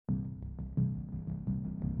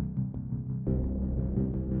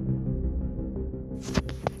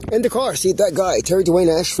In the car seat, that guy, Terry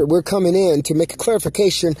Dwayne Ashford, we're coming in to make a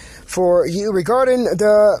clarification for you regarding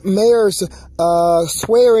the mayor's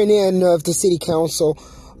swearing in of the city council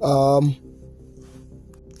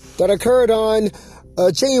that occurred on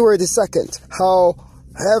January the 2nd.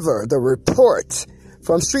 However, the report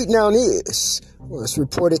from Street Now News was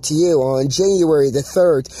reported to you on January the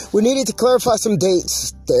 3rd. We needed to clarify some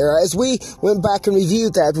dates there. As we went back and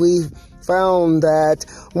reviewed that, we found that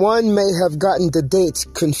one may have gotten the dates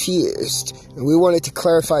confused, and we wanted to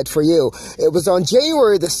clarify it for you. It was on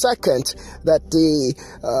January the 2nd that the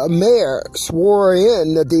mayor swore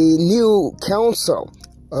in the new council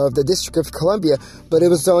of the District of Columbia, but it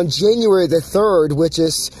was on January the 3rd, which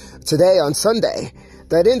is today on Sunday,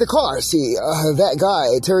 that in the car, that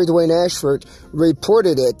guy, Terry Dwayne Ashford,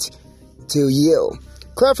 reported it to you.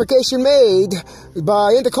 Clarification made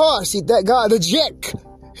by in the car, that guy, the Jick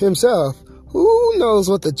himself. Who knows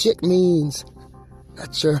what the Jick means?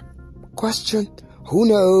 That's your question. Who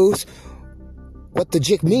knows what the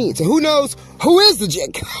Jick means? And who knows who is the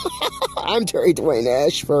Jick? I'm Terry Dwayne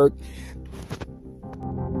Ashford.